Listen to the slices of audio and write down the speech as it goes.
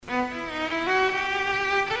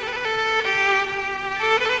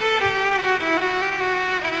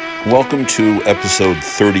Welcome to episode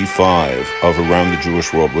 35 of Around the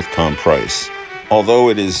Jewish World with Tom Price. Although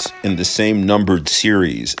it is in the same numbered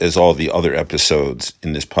series as all the other episodes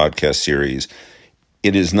in this podcast series,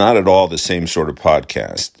 it is not at all the same sort of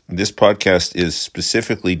podcast. This podcast is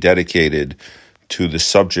specifically dedicated to the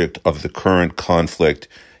subject of the current conflict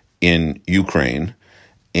in Ukraine,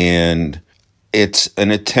 and it's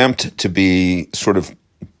an attempt to be sort of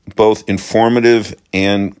both informative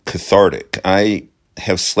and cathartic. I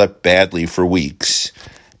have slept badly for weeks,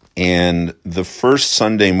 and the first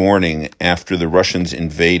Sunday morning after the Russians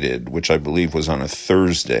invaded, which I believe was on a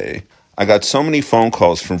Thursday, I got so many phone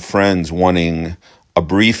calls from friends wanting a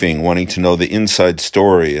briefing, wanting to know the inside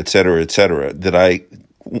story, et cetera, that I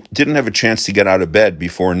didn't have a chance to get out of bed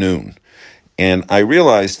before noon. And I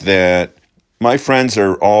realized that my friends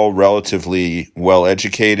are all relatively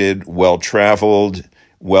well-educated, well-traveled,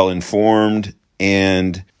 well-informed,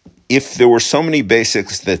 and if there were so many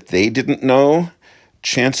basics that they didn't know,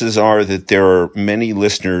 chances are that there are many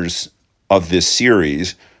listeners of this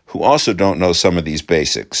series who also don't know some of these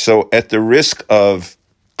basics. So at the risk of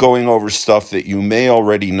going over stuff that you may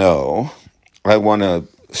already know, I want to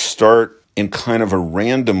start in kind of a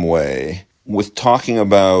random way with talking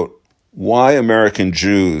about why American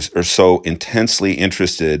Jews are so intensely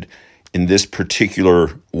interested in this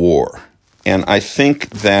particular war. And I think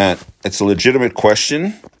that it's a legitimate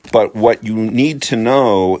question, but what you need to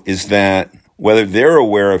know is that whether they're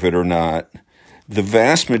aware of it or not, the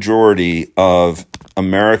vast majority of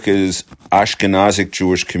America's Ashkenazic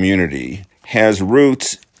Jewish community has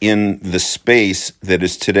roots in the space that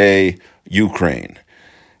is today Ukraine.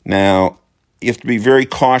 Now, you have to be very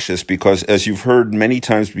cautious because, as you've heard many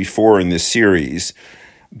times before in this series,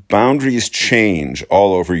 boundaries change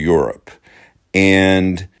all over Europe.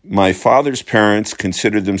 And my father's parents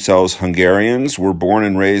considered themselves Hungarians, were born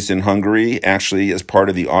and raised in Hungary, actually as part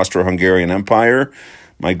of the Austro-Hungarian Empire.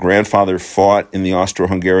 My grandfather fought in the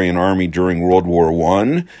Austro-Hungarian army during World War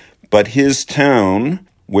I, but his town,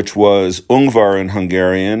 which was Ungvar in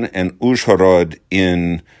Hungarian and Uzhhorod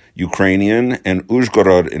in Ukrainian and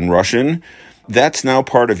Uzhgorod in Russian, that's now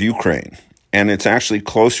part of Ukraine. And it's actually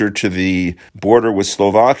closer to the border with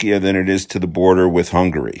Slovakia than it is to the border with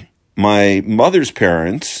Hungary. My mother's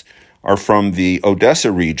parents are from the Odessa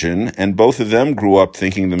region, and both of them grew up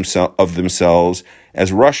thinking of themselves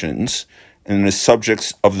as Russians and as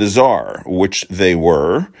subjects of the Tsar, which they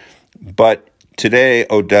were. But today,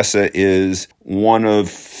 Odessa is one of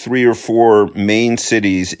 3 or 4 main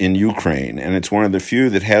cities in Ukraine, and it's one of the few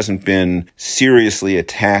that hasn't been seriously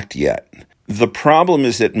attacked yet. The problem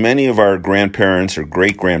is that many of our grandparents or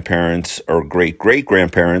great-grandparents or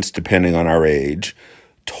great-great-grandparents, depending on our age,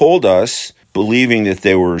 told us, believing that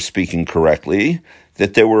they were speaking correctly,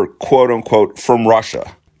 that they were, quote-unquote, from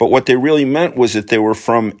Russia. But what they really meant was that they were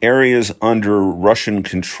from areas under Russian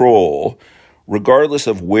control, regardless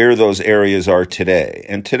of where those areas are today.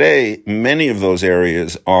 And today, many of those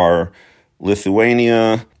areas are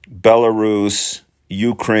Lithuania, Belarus,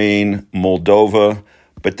 Ukraine, Moldova,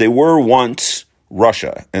 but they were once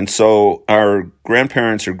Russia. And so our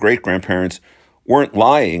grandparents or great-grandparents weren't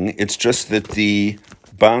lying. It's just that the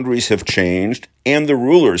boundaries have changed and the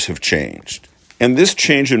rulers have changed. And this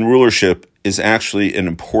change in rulership is actually an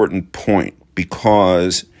important point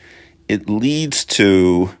because it leads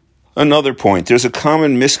to another point. There's a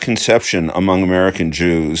common misconception among American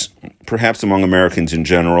Jews, perhaps among Americans in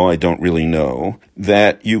general, I don't really know,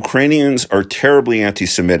 that Ukrainians are terribly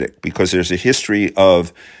anti-Semitic because there's a history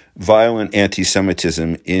of violent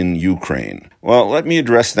anti-Semitism in Ukraine. Well, let me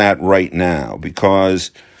address that right now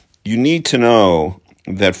because you need to know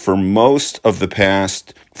that for most of the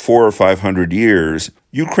past 400 or 500 years,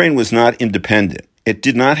 Ukraine was not independent. It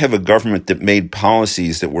did not have a government that made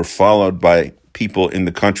policies that were followed by people in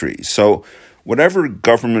the country. So whatever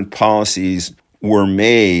government policies were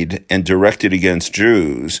made and directed against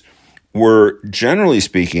Jews were, generally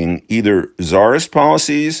speaking, either Tsarist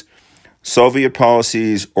policies, Soviet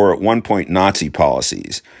policies, or at one point Nazi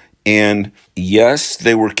policies. And yes,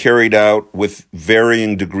 they were carried out with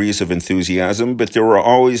varying degrees of enthusiasm, but there were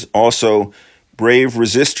always also brave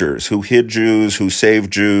resistors who hid Jews, who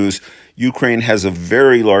saved Jews. Ukraine has a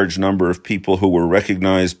very large number of people who were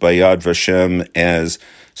recognized by Yad Vashem as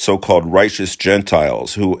so-called righteous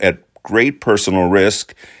Gentiles, who at great personal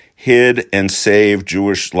risk hid and saved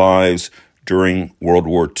Jewish lives during World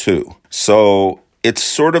War II. So it's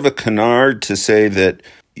sort of a canard to say that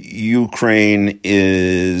Ukraine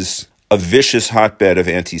is a vicious hotbed of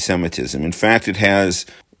anti-Semitism. In fact, it has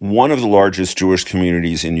one of the largest Jewish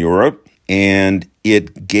communities in Europe, and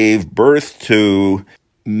it gave birth to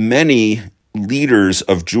many leaders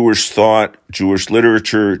of Jewish thought, Jewish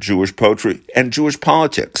literature, Jewish poetry, and Jewish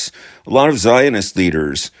politics. A lot of Zionist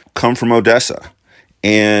leaders come from Odessa.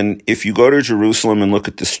 And if you go to Jerusalem and look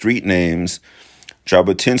at the street names,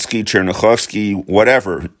 Jabotinsky, Chernyakhovsky,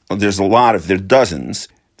 whatever, there are dozens.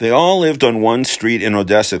 They all lived on one street in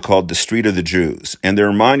Odessa called the Street of the Jews, and there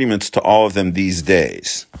are monuments to all of them these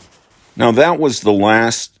days. Now, that was the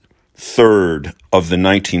last third of the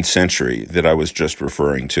 19th century that I was just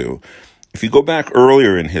referring to. If you go back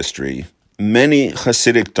earlier in history, many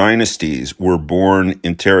Hasidic dynasties were born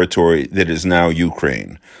in territory that is now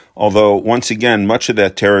Ukraine. Although, once again, much of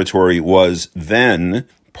that territory was then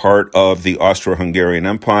part of the Austro-Hungarian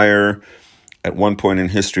Empire. At one point in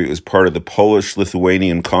history, it was part of the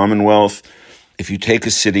Polish-Lithuanian Commonwealth. If you take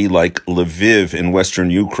a city like Lviv in western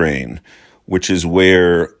Ukraine, which is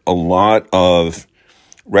where a lot of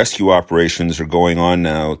rescue operations are going on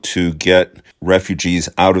now to get refugees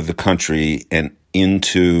out of the country and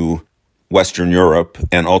into Western Europe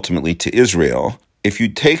and ultimately to Israel. If you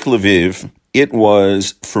take Lviv, it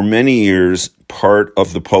was for many years part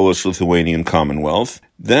of the Polish-Lithuanian Commonwealth.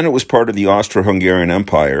 Then it was part of the Austro-Hungarian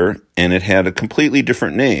Empire, and it had a completely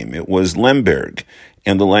different name. It was Lemberg,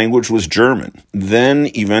 and the language was German. Then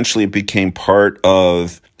eventually it became part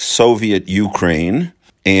of Soviet Ukraine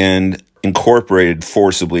and incorporated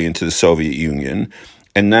forcibly into the Soviet Union.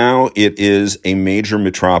 And now it is a major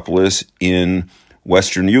metropolis in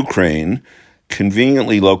western Ukraine,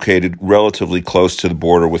 conveniently located relatively close to the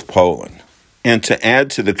border with Poland. And to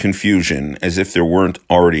add to the confusion, as if there weren't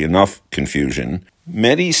already enough confusion,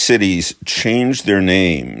 many cities changed their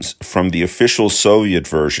names from the official Soviet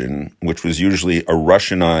version, which was usually a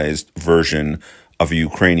Russianized version of a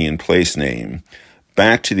Ukrainian place name,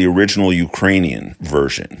 back to the original Ukrainian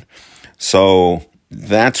version. So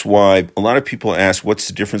that's why a lot of people ask, what's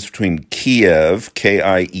the difference between Kiev,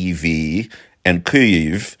 K-I-E-V, and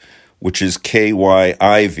Kyiv, which is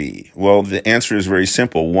K-Y-I-V? Well, the answer is very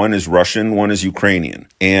simple. One is Russian, one is Ukrainian.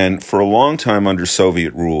 And for a long time under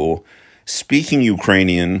Soviet rule, speaking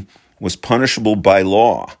Ukrainian was punishable by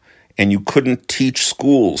law, and you couldn't teach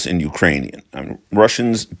schools in Ukrainian.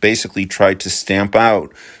 Russians basically tried to stamp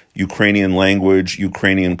out Ukrainian language,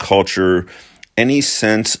 Ukrainian culture, any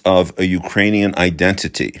sense of a Ukrainian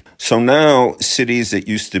identity. So now cities that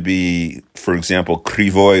used to be, for example,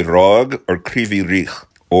 Kryvyi Rog or Kryvyi Rih,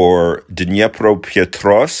 or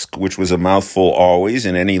Dnipropetrovsk, which was a mouthful always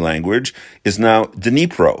in any language, is now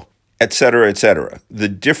Dnipro, etc., etc. The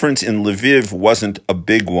difference in Lviv wasn't a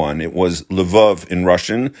big one. It was Lvov in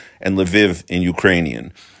Russian and Lviv in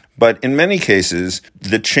Ukrainian. But in many cases,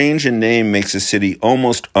 the change in name makes a city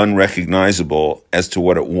almost unrecognizable as to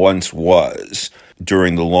what it once was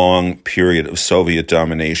during the long period of Soviet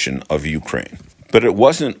domination of Ukraine. But it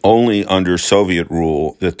wasn't only under Soviet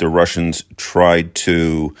rule that the Russians tried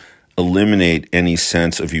to eliminate any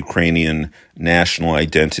sense of Ukrainian national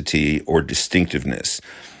identity or distinctiveness.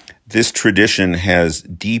 This tradition has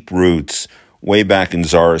deep roots way back in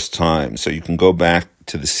Tsarist time. So you can go back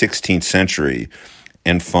to the 16th century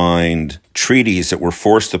and find treaties that were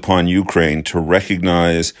forced upon Ukraine to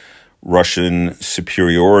recognize Russian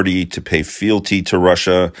superiority, to pay fealty to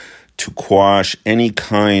Russia, to quash any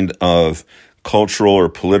kind of cultural or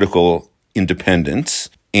political independence.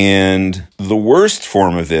 And the worst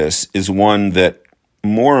form of this is one that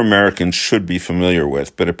more Americans should be familiar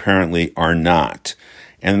with, but apparently are not.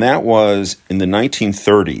 And that was in the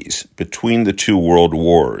 1930s, between the two world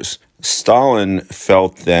wars. Stalin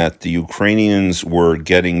felt that the Ukrainians were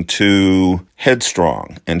getting too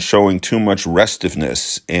headstrong and showing too much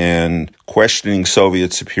restiveness and questioning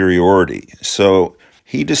Soviet superiority. So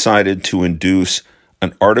he decided to induce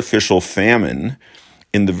an artificial famine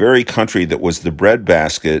in the very country that was the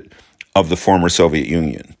breadbasket of the former Soviet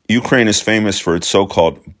Union. Ukraine is famous for its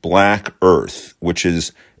so-called black earth, which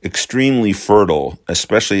is extremely fertile,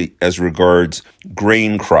 especially as regards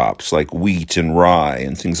grain crops like wheat and rye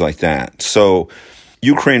and things like that. So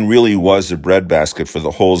Ukraine really was a breadbasket for the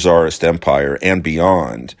whole Tsarist Empire and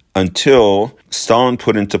beyond, until Stalin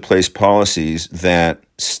put into place policies that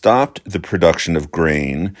stopped the production of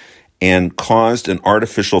grain and caused an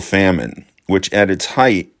artificial famine, which at its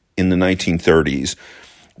height in the 1930s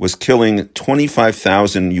was killing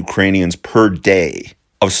 25,000 Ukrainians per day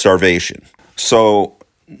of starvation. So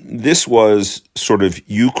this was sort of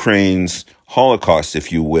Ukraine's Holocaust,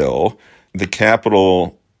 if you will. The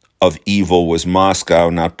capital of evil was Moscow,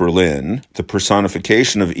 not Berlin. The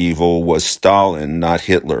personification of evil was Stalin, not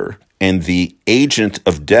Hitler. And the agent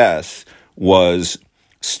of death was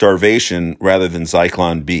starvation rather than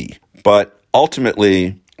Zyklon B. But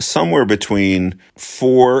ultimately, somewhere between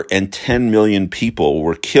 4 and 10 million people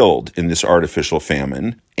were killed in this artificial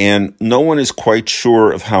famine. And no one is quite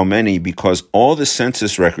sure of how many because all the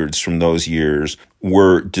census records from those years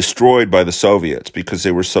were destroyed by the Soviets because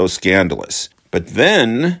they were so scandalous. But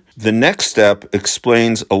then the next step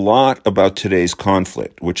explains a lot about today's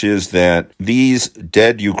conflict, which is that these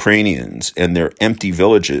dead Ukrainians and their empty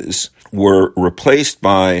villages were replaced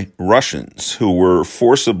by Russians who were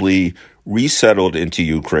forcibly resettled into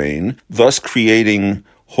Ukraine, thus creating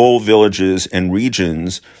whole villages and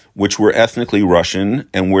regions which were ethnically Russian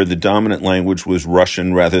and where the dominant language was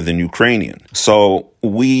Russian rather than Ukrainian. So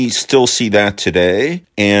we still see that today,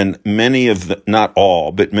 and many of the, not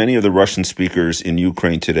all, but many of the Russian speakers in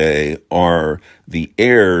Ukraine today are the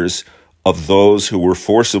heirs of those who were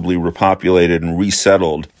forcibly repopulated and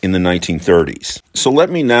resettled in the 1930s. So let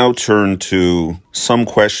me now turn to some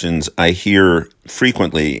questions I hear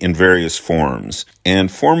frequently in various forms.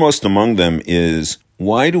 And foremost among them is,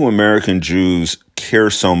 why do American Jews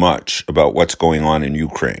care so much about what's going on in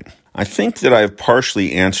Ukraine? I think that I've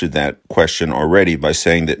partially answered that question already by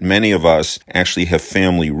saying that many of us actually have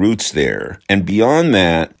family roots there. And beyond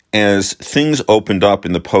that, as things opened up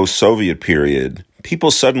in the post-Soviet period,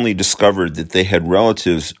 people suddenly discovered that they had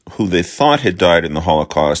relatives who they thought had died in the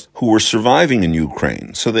Holocaust who were surviving in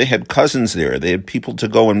Ukraine. So they had cousins there. They had people to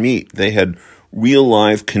go and meet. They had real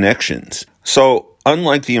live connections. So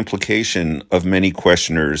unlike the implication of many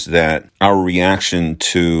questioners that our reaction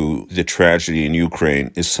to the tragedy in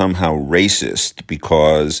Ukraine is somehow racist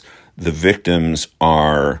because the victims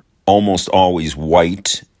are almost always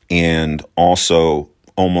white and also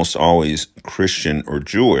almost always Christian or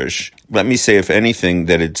Jewish, let me say, if anything,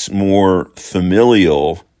 that it's more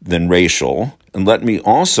familial than racial. And let me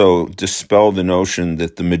also dispel the notion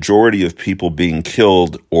that the majority of people being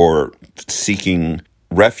killed or seeking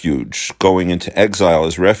refuge, going into exile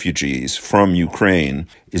as refugees from Ukraine,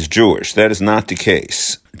 is Jewish. That is not the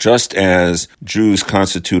case. Just as Jews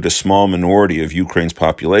constitute a small minority of Ukraine's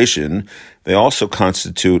population, they also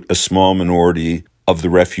constitute a small minority of the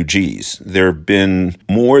refugees. There have been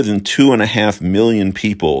more than 2.5 million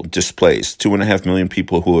people displaced, 2.5 million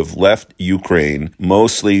people who have left Ukraine,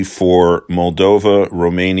 mostly for Moldova,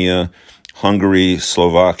 Romania, Hungary,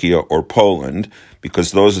 Slovakia, or Poland,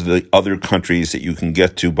 because those are the other countries that you can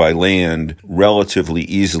get to by land relatively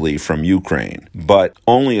easily from Ukraine. But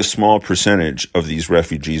only a small percentage of these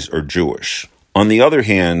refugees are Jewish. On the other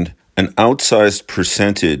hand, an outsized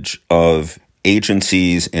percentage of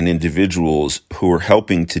agencies and individuals who are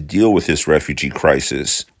helping to deal with this refugee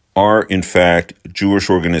crisis are, in fact,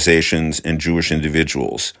 Jewish organizations and Jewish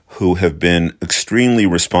individuals who have been extremely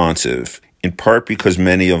responsive, in part because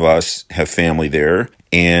many of us have family there,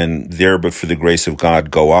 and there but for the grace of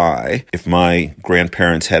God go I. If my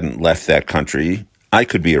grandparents hadn't left that country, I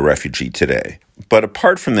could be a refugee today. But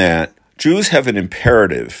apart from that, Jews have an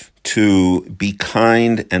imperative to be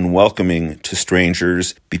kind and welcoming to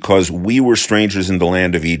strangers because we were strangers in the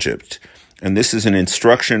land of Egypt. And this is an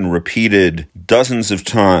instruction repeated dozens of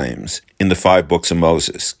times in the 5 books of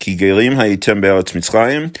Moses. Ki gerim hayitem be'eretz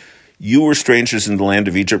Mitzrayim. You were strangers in the land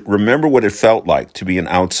of Egypt. Remember what it felt like to be an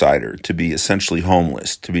outsider, to be essentially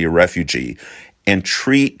homeless, to be a refugee, and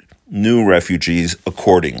treat new refugees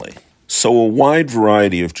accordingly. So a wide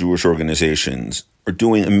variety of Jewish organizations are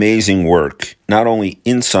doing amazing work, not only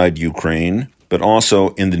inside Ukraine, but also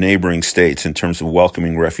in the neighboring states in terms of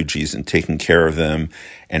welcoming refugees and taking care of them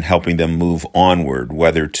and helping them move onward,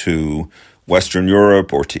 whether to Western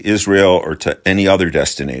Europe or to Israel or to any other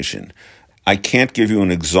destination. I can't give you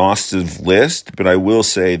an exhaustive list, but I will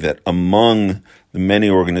say that among the many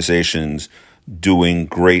organizations doing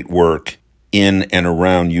great work in and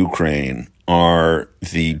around Ukraine are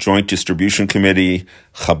the Joint Distribution Committee,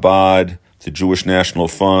 Chabad, the Jewish National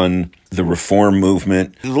Fund, the Reform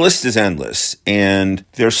Movement. The list is endless. And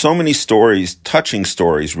there are so many stories, touching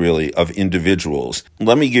stories really, of individuals.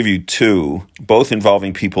 Let me give you 2, both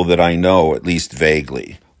involving people that I know, at least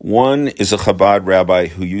vaguely. One is a Chabad rabbi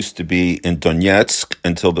who used to be in Donetsk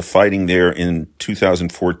until the fighting there in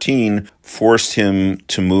 2014 forced him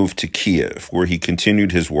to move to Kiev, where he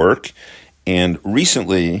continued his work. And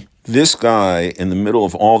recently, this guy, in the middle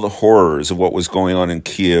of all the horrors of what was going on in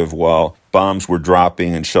Kiev while bombs were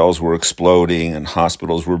dropping and shells were exploding and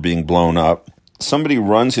hospitals were being blown up, somebody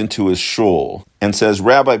runs into his shul and says,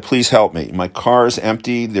 "Rabbi, please help me. My car is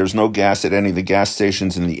empty. There's no gas at any of the gas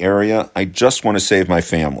stations in the area. I just want to save my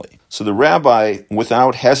family." So the rabbi,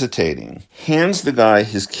 without hesitating, hands the guy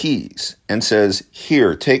his keys and says,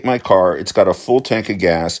 "Here, take my car. It's got a full tank of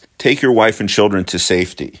gas. Take your wife and children to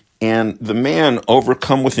safety." And the man,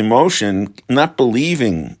 overcome with emotion, not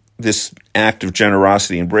believing this act of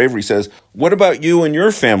generosity and bravery, says, "What about you and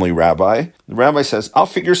your family, Rabbi?" The rabbi says, "I'll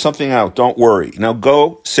figure something out. Don't worry. Now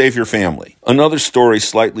go save your family." Another story,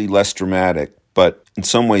 slightly less dramatic, but in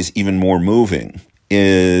some ways even more moving,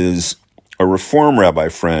 is a Reform rabbi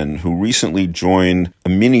friend who recently joined a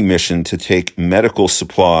mini mission to take medical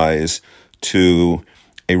supplies to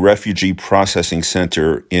a refugee processing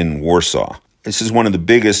center in Warsaw. This is one of the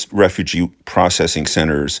biggest refugee processing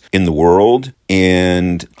centers in the world,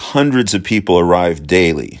 and hundreds of people arrive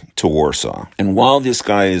daily to Warsaw. And while this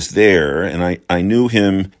guy is there, and I knew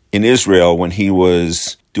him in Israel when he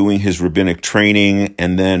was doing his rabbinic training,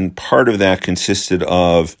 and then part of that consisted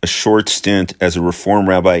of a short stint as a Reform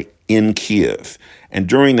rabbi in Kiev. And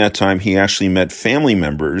during that time, he actually met family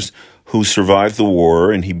members who survived the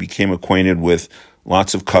war, and he became acquainted with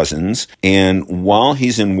lots of cousins. And while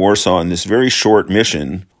he's in Warsaw in this very short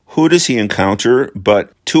mission, who does he encounter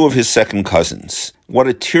but two of his second cousins? What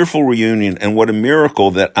a tearful reunion, and what a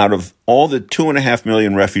miracle that out of all the 2.5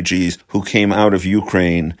 million refugees who came out of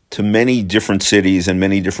Ukraine to many different cities and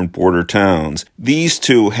many different border towns, these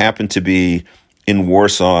two happened to be in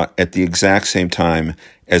Warsaw at the exact same time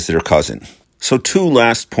as their cousin. So two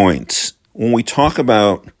last points. When we talk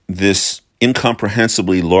about this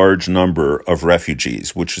incomprehensibly large number of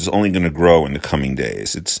refugees, which is only going to grow in the coming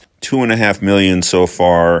days. It's 2.5 million so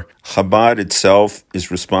far. Chabad itself is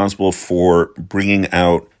responsible for bringing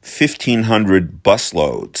out 1,500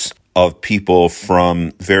 busloads of people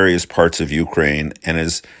from various parts of Ukraine. And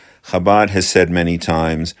as Chabad has said many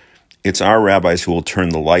times, it's our rabbis who will turn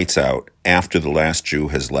the lights out after the last Jew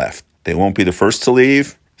has left. They won't be the first to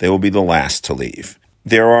leave. They will be the last to leave.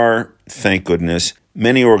 There are, thank goodness,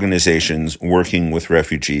 many organizations working with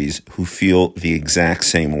refugees who feel the exact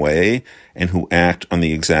same way and who act on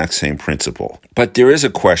the exact same principle. But there is a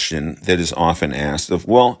question that is often asked of,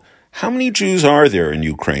 well, how many Jews are there in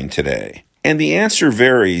Ukraine today? And the answer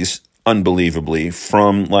varies unbelievably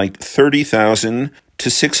from like 30,000 to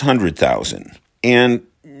 600,000. And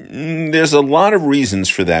there's a lot of reasons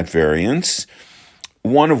for that variance.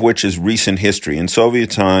 One of which is recent history. In Soviet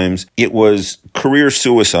times, it was career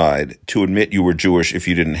suicide to admit you were Jewish if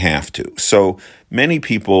you didn't have to. So many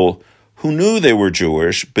people who knew they were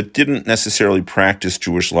Jewish but didn't necessarily practice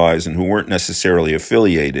Jewish lives and who weren't necessarily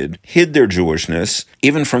affiliated hid their Jewishness,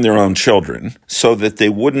 even from their own children, so that they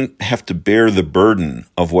wouldn't have to bear the burden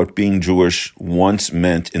of what being Jewish once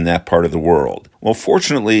meant in that part of the world. Well,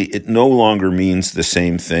 fortunately, it no longer means the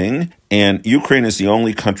same thing, and Ukraine is the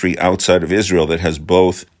only country outside of Israel that has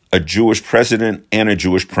both a Jewish president and a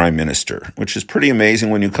Jewish prime minister, which is pretty amazing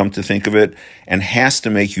when you come to think of it, and has to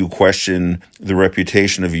make you question the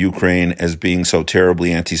reputation of Ukraine as being so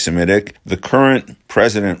terribly anti-Semitic. The current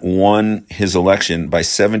president won his election by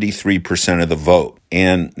 73% of the vote,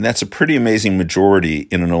 and that's a pretty amazing majority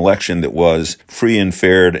in an election that was free and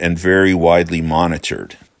fair and very widely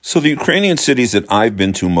monitored. So the Ukrainian cities that I've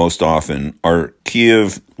been to most often are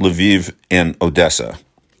Kiev, Lviv, and Odessa.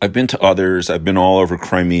 I've been to others. I've been all over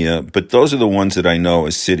Crimea, but those are the ones that I know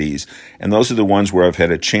as cities. And those are the ones where I've had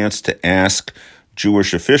a chance to ask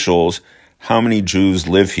Jewish officials how many Jews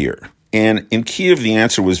live here. And in Kiev, the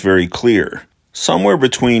answer was very clear. Somewhere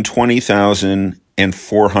between 20,000 and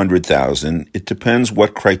 400,000. It depends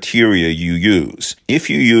what criteria you use. If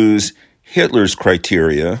you use Hitler's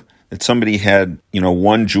criteria, that somebody had,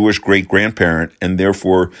 one Jewish great-grandparent and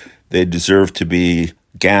therefore they deserve to be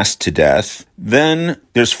gassed to death, then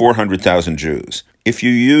there's 400,000 Jews. If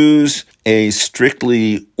you use a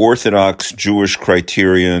strictly Orthodox Jewish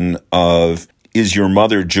criterion of, is your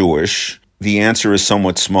mother Jewish, the answer is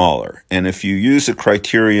somewhat smaller. And if you use a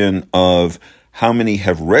criterion of how many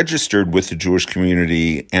have registered with the Jewish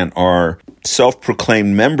community and are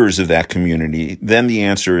self-proclaimed members of that community, then the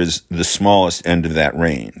answer is the smallest end of that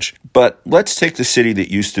range. But let's take the city that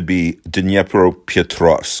used to be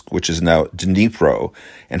Dnipropetrovsk, which is now Dnipro,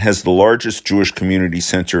 and has the largest Jewish community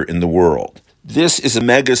center in the world. This is a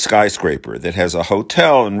mega skyscraper that has a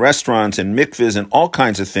hotel and restaurants and mikvahs and all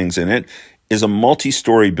kinds of things in it, is a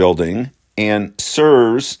multi-story building, and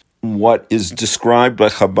serves what is described by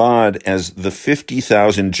Chabad as the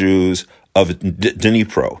 50,000 Jews of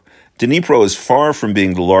Dnipro. Dnipro is far from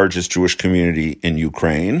being the largest Jewish community in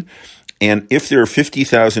Ukraine, and if there are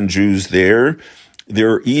 50,000 Jews there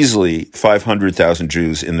are easily 500,000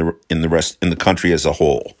 Jews in the country as a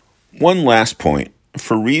whole. One last point,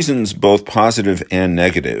 for reasons both positive and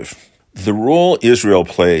negative, the role Israel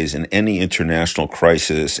plays in any international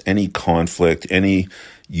crisis, any conflict, any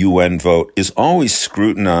UN vote is always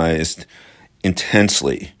scrutinized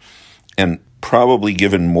intensely and probably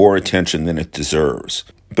given more attention than it deserves.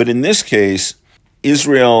 But in this case,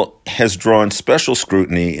 Israel has drawn special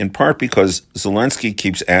scrutiny, in part because Zelensky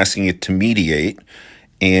keeps asking it to mediate,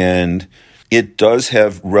 and it does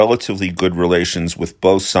have relatively good relations with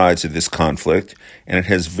both sides of this conflict, and it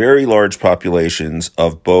has very large populations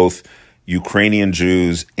of both Ukrainian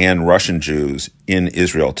Jews and Russian Jews in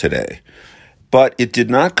Israel today. But it did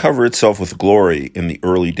not cover itself with glory in the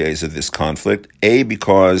early days of this conflict,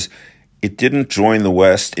 because it didn't join the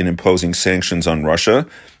West in imposing sanctions on Russia.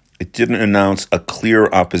 It didn't announce a clear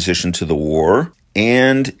opposition to the war,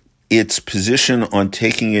 and its position on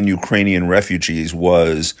taking in Ukrainian refugees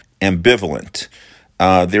was ambivalent.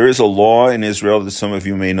 There is a law in Israel that some of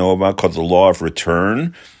you may know about called the Law of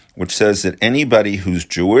Return, which says that anybody who's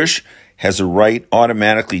Jewish has a right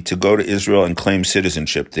automatically to go to Israel and claim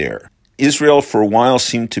citizenship there. Israel, for a while,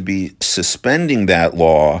 seemed to be suspending that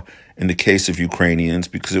law in the case of Ukrainians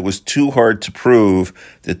because it was too hard to prove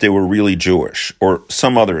that they were really Jewish or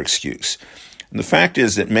some other excuse. And the fact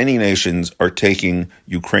is that many nations are taking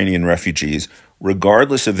Ukrainian refugees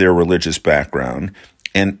regardless of their religious background,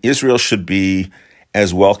 and Israel should be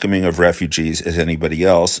as welcoming of refugees as anybody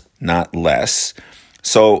else, not less.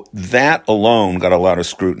 So that alone got a lot of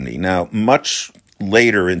scrutiny. Now, much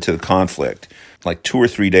later into the conflict, like 2 or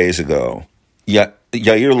 3 days ago, Yair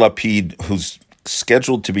Lapid, who's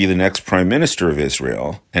scheduled to be the next prime minister of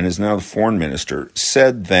Israel and is now the foreign minister,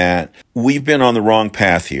 said that we've been on the wrong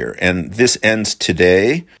path here, and this ends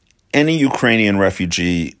today. Any Ukrainian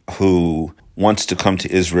refugee who wants to come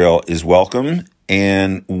to Israel is welcome,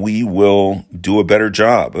 and we will do a better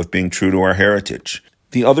job of being true to our heritage.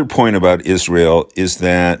 The other point about Israel is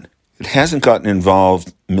that it hasn't gotten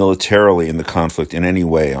involved militarily in the conflict in any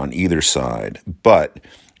way on either side, but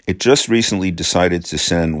it just recently decided to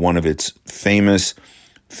send one of its famous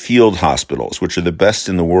field hospitals, which are the best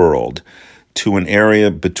in the world, to an area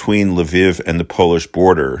between Lviv and the Polish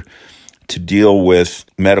border to deal with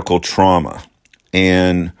medical trauma.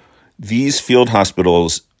 And these field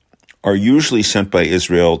hospitals are usually sent by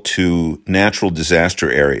Israel to natural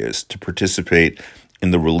disaster areas to participate in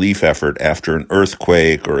the relief effort after an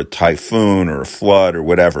earthquake or a typhoon or a flood or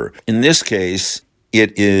whatever. In this case,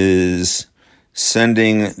 it is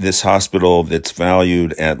sending this hospital that's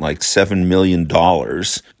valued at like $7 million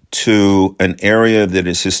to an area that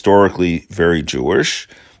is historically very Jewish,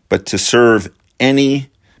 but to serve any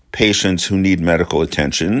patients who need medical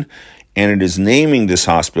attention. And it is naming this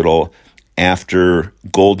hospital after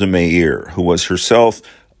Golda Meir, who was herself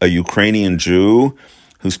a Ukrainian Jew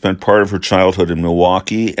who spent part of her childhood in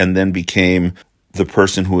Milwaukee and then became the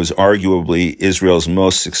person who is arguably Israel's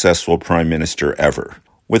most successful prime minister ever.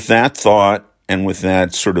 With that thought, and with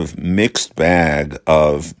that sort of mixed bag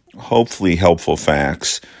of hopefully helpful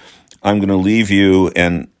facts, I'm going to leave you,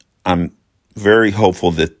 and I'm very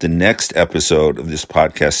hopeful that the next episode of this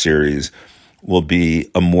podcast series will be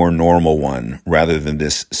a more normal one rather than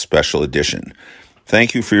this special edition.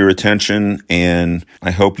 Thank you for your attention, and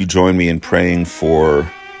I hope you join me in praying for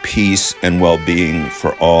peace and well-being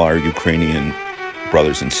for all our Ukrainian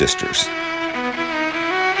brothers and sisters.